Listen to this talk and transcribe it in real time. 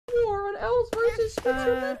Girls versus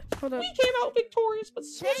Switzerland. Hold up. We came out victorious, but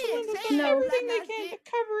Switzerland has done everything they can to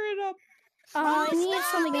cover it up. I need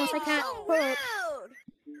something else. I can't. Hold up.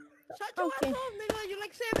 Shut your Okay. ass up, nigga. You're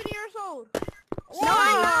like 7 years old. No,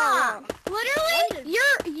 I'm not. Literally,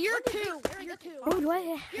 you're 2. You're 2. Oh, do I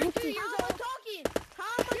You're have 2 to? years old. Talking. How am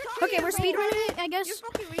I talking? Okay, we're speedrunning it, I You're guess.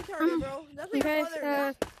 fucking retarded, bro. That's like Okay, your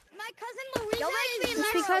mother. My cousin Louisa is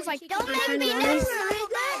just because, like, don't I'm make trying me to next. run.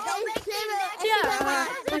 Don't make me next. Yeah,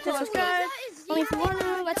 like and subscribe. Only for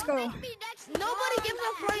one, let's go. Nobody gives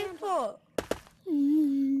a flying fuck.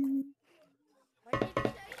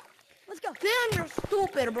 Let's go. Damn, you're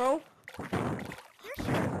stupid, bro.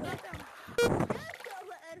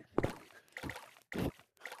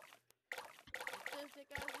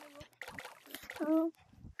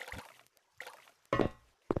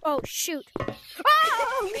 Oh, shoot.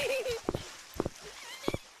 Oh! If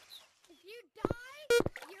you die,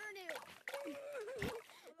 you're an idiot.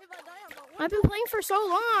 If I die, I'm not. I've been playing for so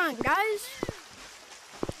long, guys.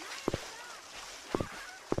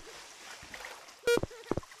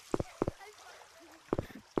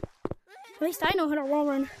 At least I know how to wall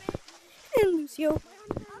run. And Lucio. I'm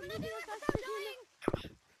gonna do it without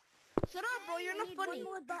dying. Shut up, bro. You're not funny. One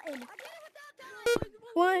more button.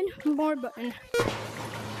 One more button.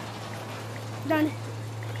 Done.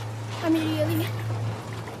 Immediately.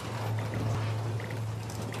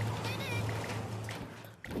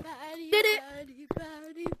 Did it.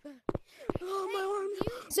 Oh, my arms.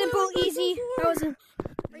 Simple, easy. That was a...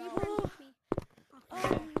 Are you friends with me? Oh,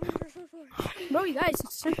 you're so sorry. Bro, you guys,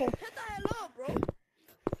 it's simple. Hit the hell up, bro.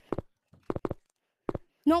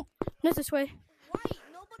 Nope, not this way. Why?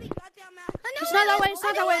 Nobody goddamn asked. It's not that way, it's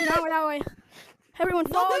not that way, not that way. Everyone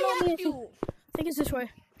follow Nobody me. asked you. I think it's this way.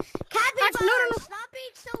 Captain, Actually, no. stop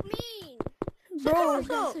being so mean. Bro, What's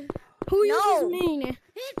up? who uses mean?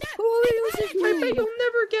 Who uses I bet mean? you'll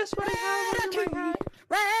never guess what I have under my hat.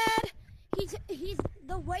 Red. He's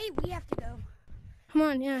the way we have to go. Come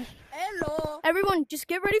on, yeah. Hello. Everyone, just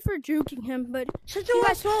get ready for juking him, but... Shut your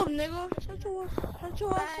ass up, nigga. Shut your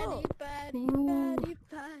ass up.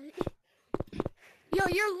 Yo,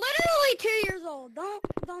 you're literally 2 years old. Don't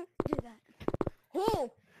do that.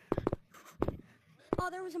 Who? Oh,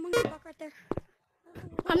 there was a monkey buck right there.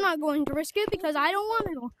 I'm not going to risk it because I don't want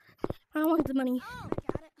it. I don't want the money. Oh,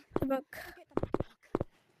 I got it. The buck.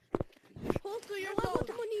 Who's 2 years old?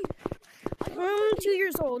 I'm 2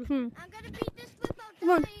 years old. I'm gonna beat this without Come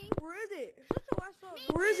on. dying. Where is it? Shut your ass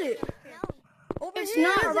up. Where is it? No, Over It's here.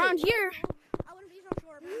 not Where is around it? here. I wouldn't be so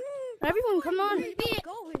sure. Everyone, come on. Beat it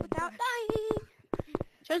without dying.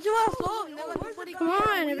 Shut your ass up, nigga. Nobody Come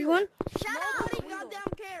on, everyone. Shut up. Nobody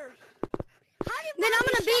goddamn cares. Then I'm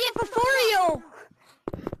gonna beat it before you.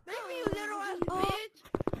 Maybe you little ass bitch.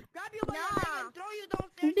 Grab you by your leg and throw you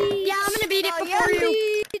downstairs. Yeah, I'm gonna beat it before you.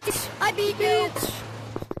 I beat you.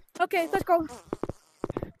 Okay, let's go.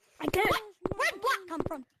 I can't. Where'd black come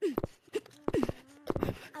from?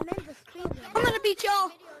 I'm gonna beat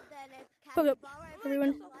y'all. Hold up,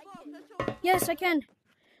 everyone. Yes, I can.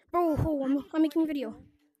 Bro, I'm making a video.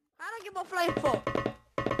 I don't give a flying fuck.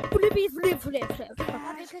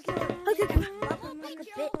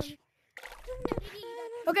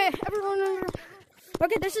 Okay, everyone.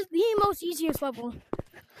 Okay, this is the most easiest level.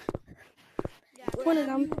 One of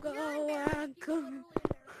them.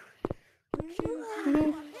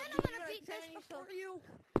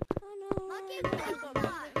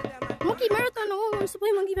 Monkey Marathon. No one wants to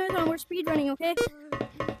play Monkey Marathon. We're speedrunning, okay?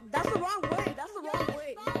 That's the wrong way. That's the wrong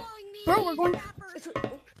way. Bro, we're going.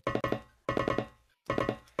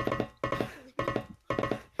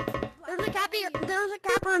 There's a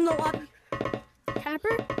capper in the lobby.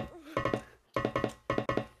 Capper?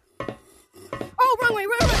 Oh, wrong way,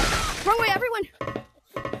 wrong way, everyone.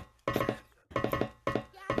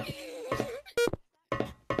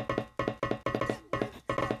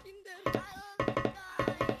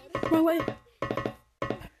 Wrong way.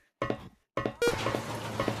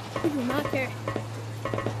 We do not care.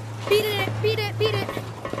 Beat it.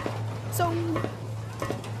 So,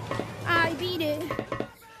 I beat it.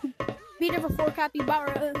 Beat it before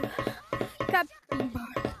Capybara.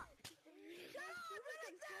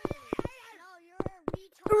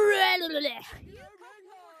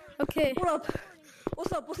 Okay. What up?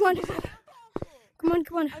 What's up? Come on.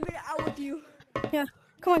 I made it out with you. Yeah.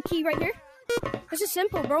 Come on, key right here. This is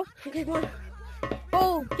simple, bro. Okay, come on.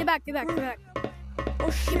 Oh, get back. Oh,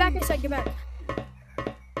 shit. Get back, I said, get back.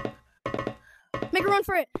 Make a run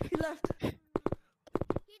for it. He left.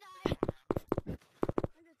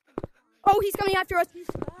 Oh, he's coming after us. He's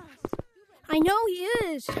fast. I know he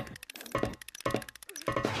is.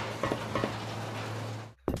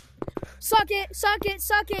 Suck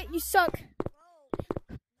it. You suck.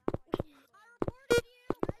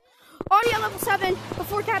 Already at level 7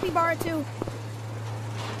 before Capybara 2.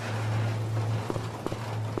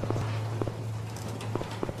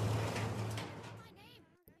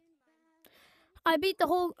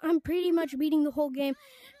 I'm pretty much beating the whole game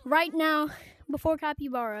right now before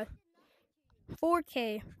Capybara.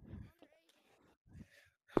 4K.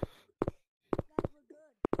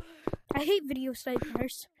 I hate video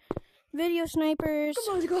snipers. Video snipers.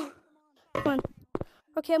 Come on, let's go. Come on.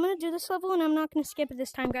 Okay, I'm gonna do this level and I'm not gonna skip it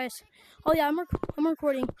this time, guys. Oh yeah, I'm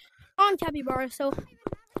recording on Capybara, so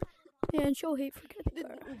yeah, and show hate for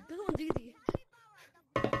Capybara. This one's easy.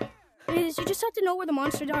 It is. You just have to know where the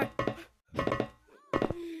monsters are.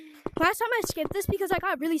 Last time I skipped this because I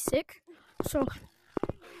got really sick, so.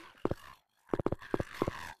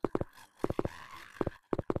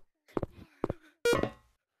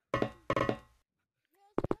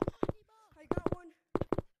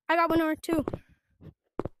 I got one or two.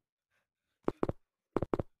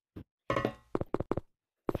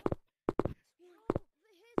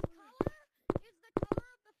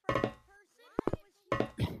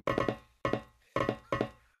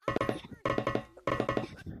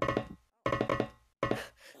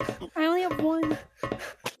 I only have one.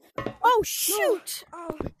 Oh shoot! No.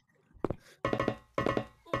 Oh.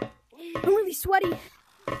 I'm really sweaty.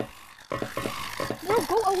 Bro,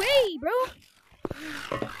 go away, bro.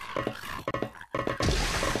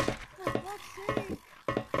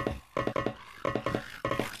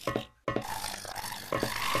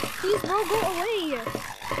 Please, bro, go away.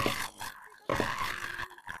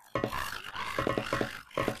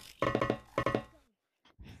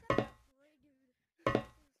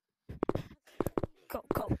 Go,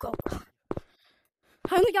 go, go.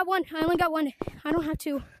 I only got one. I don't have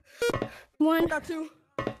two. One. I got two.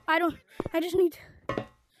 I just need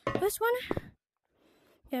this one.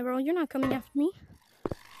 Yeah, bro, you're not coming after me.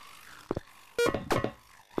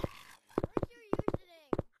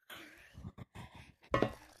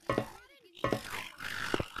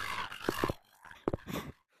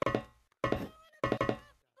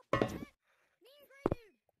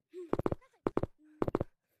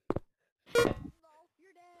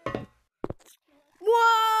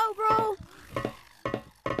 Whoa, bro!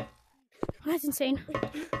 That's insane.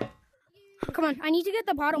 Come on, I need to get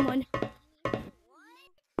the bottom one.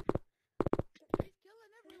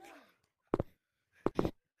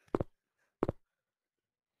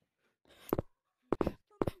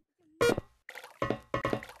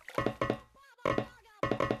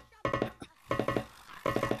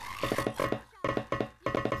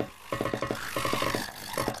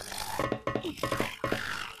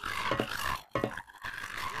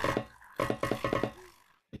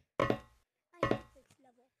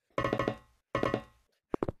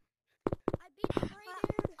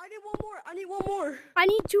 I need one more. I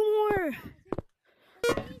need two more.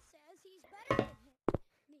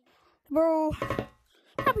 Bro,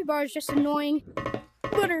 Capybara is just annoying.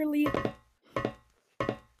 Literally.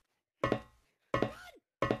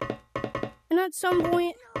 And at some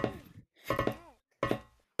point,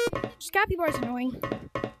 just Capybara's annoying.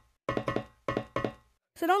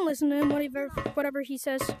 So don't listen to him, whatever he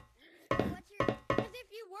says.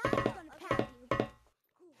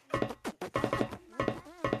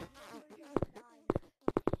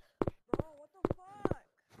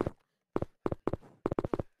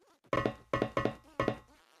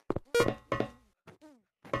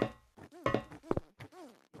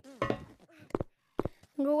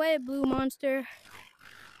 Go away, blue monster.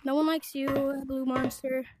 No one likes you, blue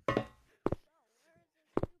monster. Guys,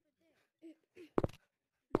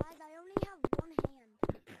 I only have one hand.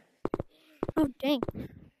 Oh, dang. Dad,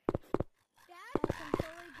 I can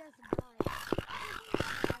totally just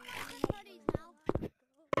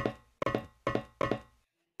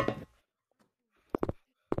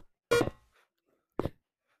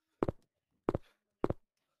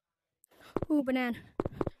die. Ooh, banana.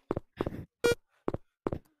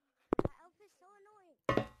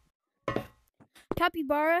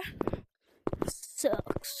 Capybara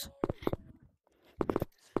sucks.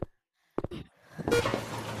 Come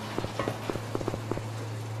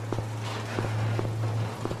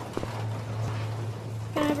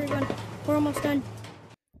on, everyone. We're almost done.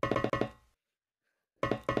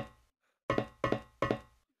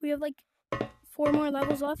 We have like 4 more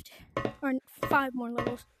levels left. Or 5 more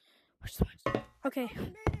levels. Where's the one? Okay.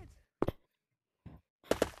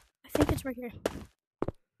 I think it's right here.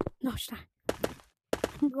 No, it's not.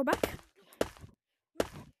 Go back.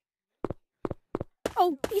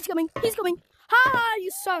 Oh, he's coming. He's coming. Ha!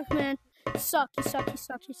 You suck, man. You suck. You suck. You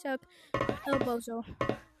suck. You suck. El Bozo.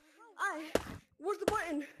 Where's the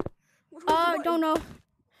button? Where's the button? Don't know.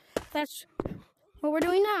 That's what we're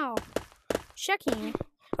doing now. checking.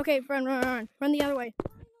 Okay, run the other way.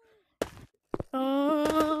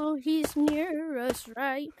 Oh, he's near us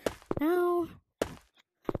right now.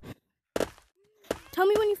 Tell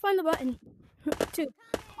me when you find the button. 2.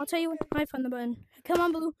 I'll tell you when I find the button. Come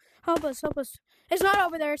on, Blue. Help us. It's not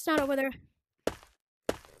over there.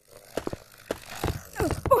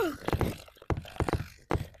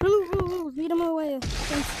 Ooh, beat him away.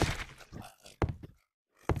 Thanks.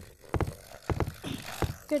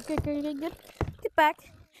 Good. Get back.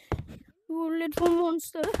 You little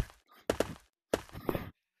monster.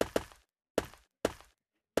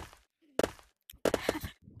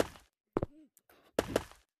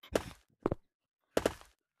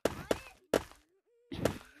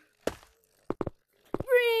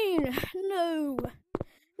 Green!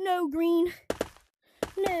 No, Green.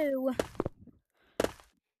 No.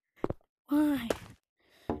 Why?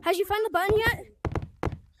 Has you found the button yet?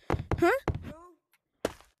 Huh?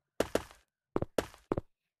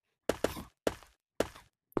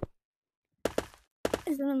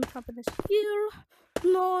 Is it on the top of this hill?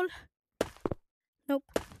 Lol. Nope.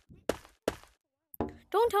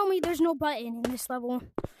 Don't tell me there's no button in this level.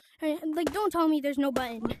 Like, don't tell me there's no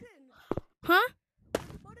button. Huh?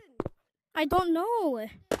 I don't know.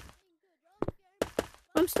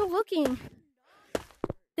 I'm still looking.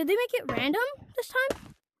 Did they make it random this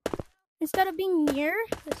time? Instead of being near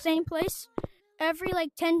the same place every,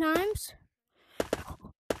 like, 10 times?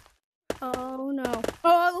 Oh, no.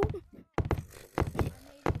 Oh!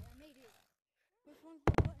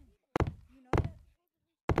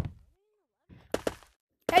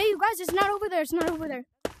 Hey, you guys, it's not over there.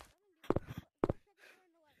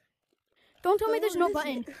 Don't tell me there's no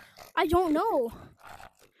button. I don't know.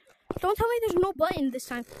 Don't tell me there's no button this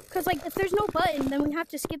time. Because, like, if there's no button, then we have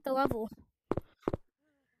to skip the level.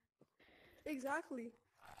 Exactly.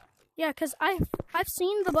 Yeah, because I've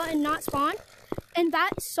seen the button not spawn, and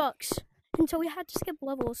that sucks. And so we had to skip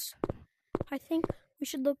levels. I think we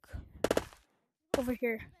should look over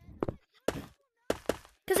here.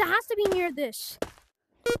 Because it has to be near this.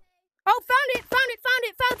 Oh, found it!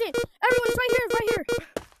 Everyone's right here.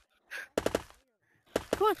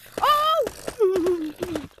 Come on. Oh!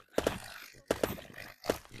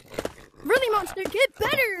 Really, monster, get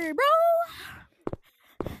better, bro!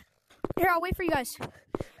 Here, I'll wait for you guys.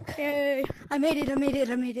 Okay. I made it.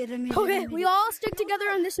 Okay, we all stick together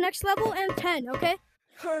on this next level and 10, okay?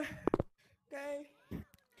 Okay.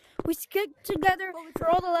 We stick together for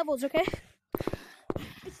all the levels, okay?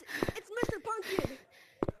 It's Mr. Pumpkin.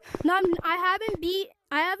 No, I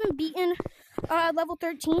haven't beaten level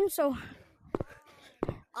 13, so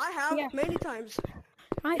I have many times.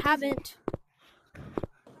 I haven't.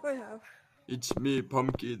 I have. It's me,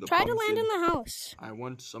 Pumpkin the Try Pumpkin. to land in the house. I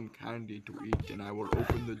want some candy to eat, and I will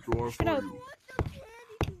open the door for up. you.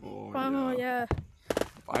 Oh, Oh, yeah.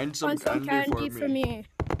 Find some candy for me.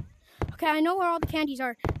 Okay, I know where all the candies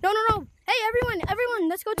are. No. Hey, everyone,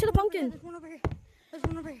 let's go to the pumpkin. There's one over here.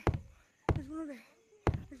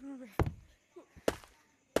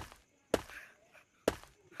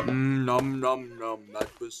 Nom. That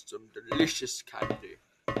was some delicious candy.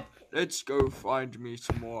 Let's go find me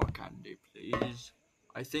some more candy, please.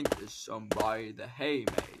 I think there's some by the hay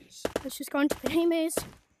maze. Let's just go into the hay maze.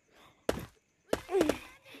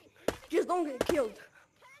 Just don't get killed.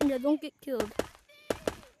 Yeah, don't get killed.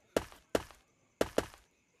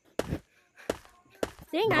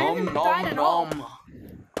 Dang, I haven't died at all.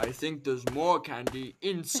 I think there's more candy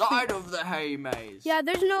inside of the hay maze. Yeah,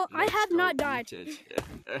 there's no. I Let's have go not died. eat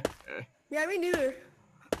it. Yeah, me neither.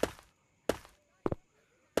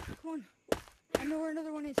 Come on. I know where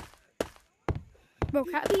another one is. Bro,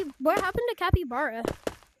 what happened to Capybara?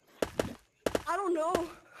 I don't know.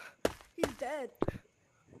 He's dead.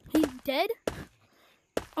 He's dead?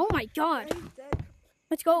 Oh my god. Yeah, he's dead.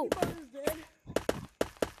 Let's go. Capybara's dead.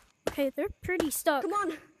 Okay, they're pretty stuck. Come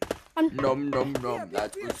on. Nom. Yeah,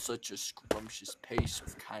 That was such a scrumptious piece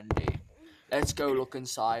of candy. Let's go look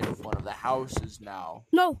inside of one of the houses now.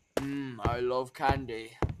 No. I love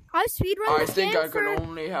candy. I speedrun this game I think I can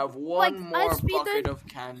only have one more bucket of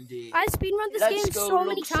candy. I speedrun this game so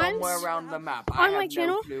many times. Somewhere around the map. On I have my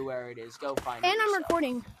channel. No clue where it is. Go find it. And I'm yourself.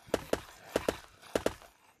 recording.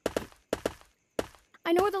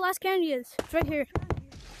 I know where the last candy is. It's right here.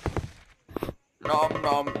 Nom.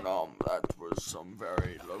 That was some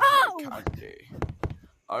very lovely candy.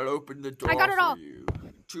 I'll open the door I got it for all. you.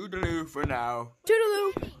 Toodaloo for now.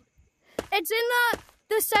 Toodaloo. It's in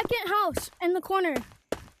the second house in the corner.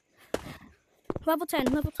 Level 10.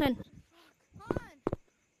 Hey,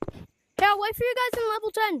 I'll wait for you guys in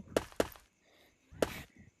level 10.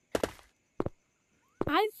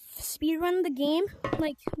 I've speedrun the game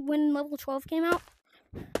like when level 12 came out,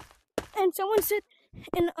 and someone said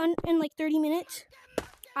in like 30 minutes.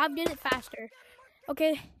 I've did it faster.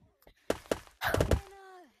 Okay.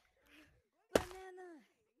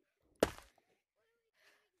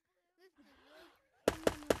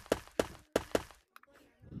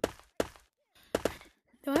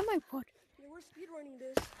 Do I have my water? Yeah, we're speedrunning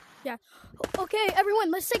this. Yeah. Okay,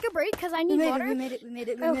 everyone, let's take a break because I need water. We made it.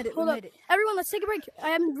 Hold up. Everyone, let's take a break. I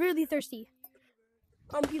am really thirsty.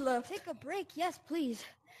 He left. Take a break, yes, please.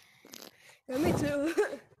 Yeah, me too.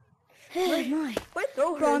 Where's mine? My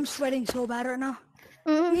throat Bro, I'm hurts. sweating so bad right now.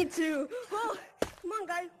 Me too. Well, come on,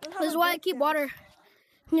 guys. Let's have This is a why I break keep then. water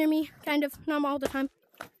near me, kind of, not all the time.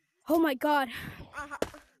 Oh my god.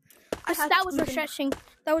 That was refreshing.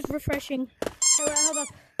 That was refreshing. Hey, wait, hold up.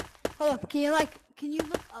 Hold up. Can you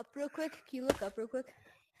look up real quick?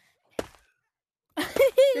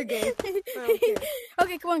 You're gay.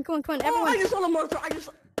 Okay, come on, Oh, everyone. I just saw the monster.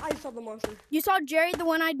 I saw the monster. You saw Jerry the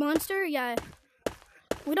one-eyed monster? Yeah.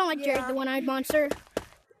 We don't like Jerry Yeah. the one-eyed monster.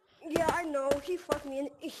 Yeah, I know. He fucked me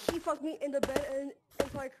in the bed and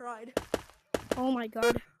so I cried. Oh my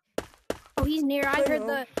god. Oh, he's near. I heard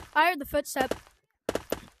the footstep.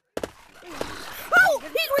 Oh,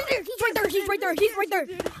 he's right there.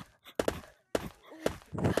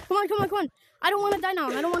 Come on. I don't want to die now.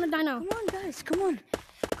 Come on, guys. Come on.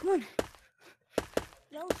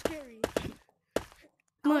 That was scary.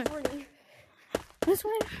 Come I on. was running. This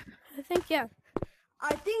way? I think, yeah.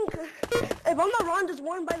 I think, if I'm not wrong, there's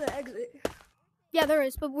one by the exit. Yeah, there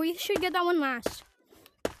is, but we should get that one last.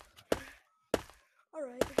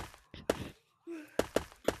 Alright.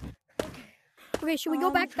 Okay, should we go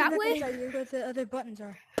back that way? Where the other buttons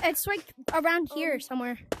are. It's like around here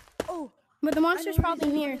somewhere. Oh. But the monster's I know probably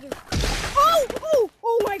where near.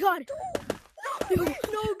 Oh my god.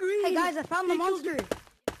 No green. Hey, guys, I found the monster.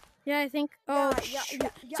 Yeah, I think. Oh, Yeah,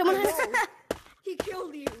 someone I has. know. He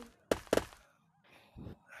killed you.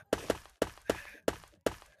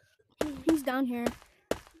 He's down here.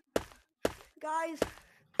 Guys,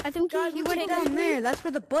 I think Guys, he He would went take down there. That's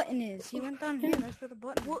where the button is. He went down here. That's where the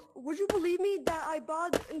button is. would you believe me that I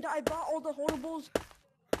bought all the horribles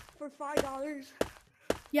for $5?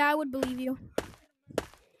 Yeah, I would believe you.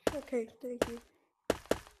 Okay, thank you.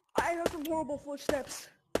 I heard some horrible footsteps.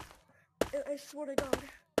 I swear to God.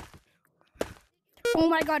 Oh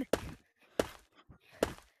my god.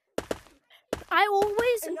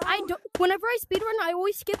 Whenever I speedrun, I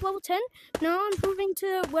always skip level 10. Now I'm proving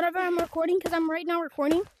to whatever I'm recording, because I'm right now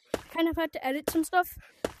recording. Kind of had to edit some stuff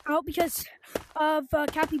out because of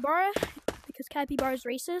Capybara, because Capybara's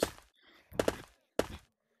racist.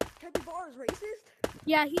 Capybara is racist?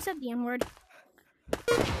 Yeah, he said the N-word.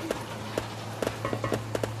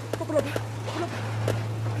 Open up.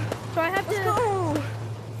 So I have Let's to, go.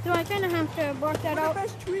 so I kind of have to block that We're the out.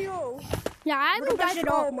 best trio. Yeah, I We're the haven't best died at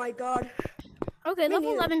trio. all. Oh my God. Okay, Me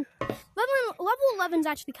level neither. 11. Level 11's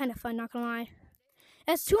actually kind of fun, not gonna lie.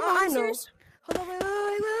 It's two I know. monsters. Hold on,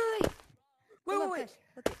 wait.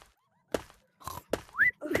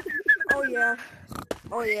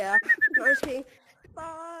 Oh yeah. First king.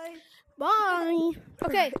 Bye. Bye.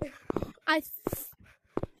 Okay.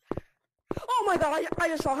 Oh my God, I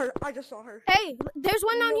just saw her. Hey, there's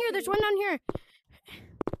one down here. There's one down here.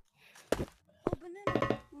 Oh,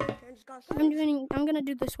 banana. My parents got some. I'm gonna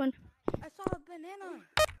do this one. I saw a banana.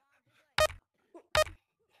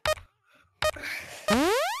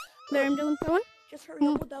 There, I'm doing that one. Just hurry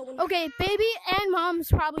up with that one. Okay, baby and mom's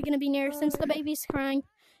probably gonna be near since the baby's crying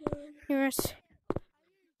near us.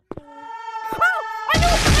 Oh! I knew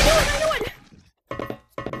it!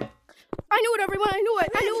 I knew it, everyone. I knew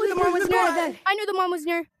the mom was near. I knew the mom was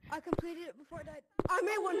near. I completed it before I died. I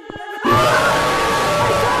made one.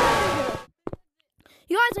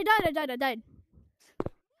 You guys, I died.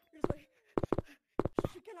 Just wait.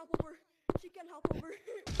 She can't hop over.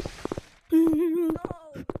 No.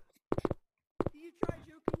 You tried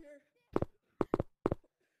juking her.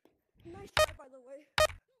 Nice try, by the way.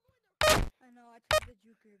 I know, I tried the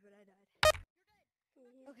juker, but I died.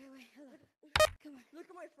 Okay, wait, hold on. Come on. Look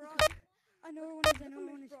at my frog. I know where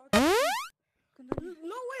one is.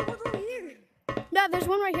 No way, what's over here? Yeah, there's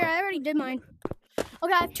one right here. I already did mine.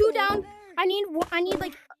 Okay, I have 2 down. I need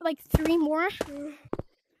like 3 more.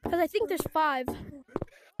 Because I think there's 5.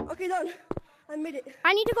 Okay, done. I made it.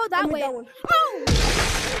 I need to go that made way. that one. Oh!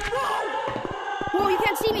 Whoa, you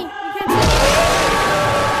can't see me.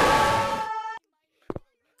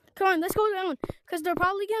 Come on, let's go down. Because they're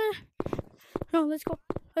probably gonna... No, let's go.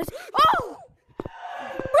 Oh!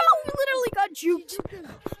 Bro, we literally got juked.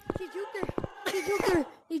 He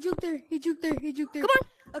juked her. Come on.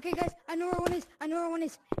 Okay, guys, I know where one is.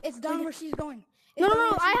 where she's going. No, It's no, down no.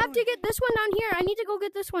 where I she's have to going. get this one down here. I need to go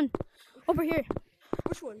get this one over here.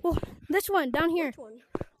 Which one? Oh, this one down here. Which one?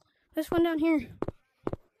 This one down here.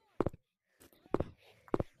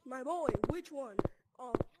 My boy, which one?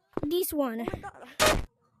 Oh, This one. my God.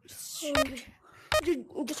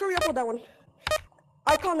 Just hurry up with that one.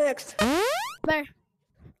 Icon next. There.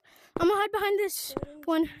 I'm gonna hide behind this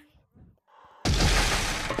one.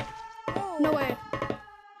 Oh. No way.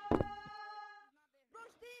 Bro,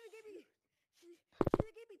 Steve gave me. She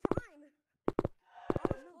gave me time. I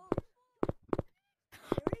was close.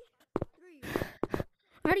 Ready? 3.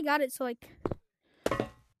 I already got it, so like,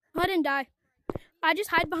 I didn't die. I just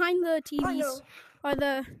hide behind the I know. TVs or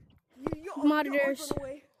the. You Monitors. run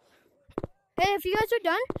away. Hey, if you guys are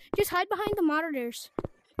done, just hide behind the monitors.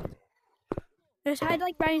 Just hide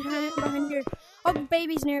like behind here. Oh,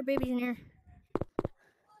 baby's near. Baby's near.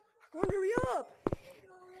 Come on, hurry up.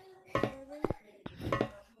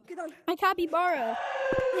 Get on. My capybara.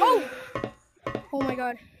 Oh. Oh my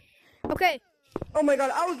God. Okay. Oh my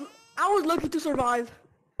God, I was lucky to survive.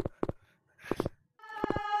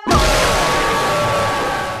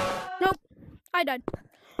 Nope. I died.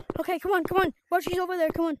 Okay, come on, come on. Well, she's over there.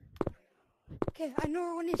 Come on. Okay, I know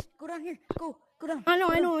where one is. Go down here. Go down. I know.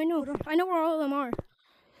 Go I down. know. I know. Go down. I know where all of them are.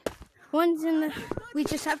 One's in the. We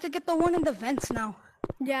just have to get the one in the vents now.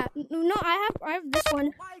 Yeah. No, I have this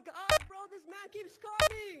one. My God, bro, this man keeps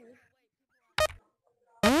coming.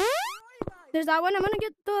 There's that one. I'm gonna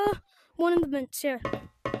get the one in the vents here.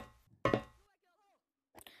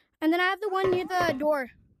 And then I have the one near the door.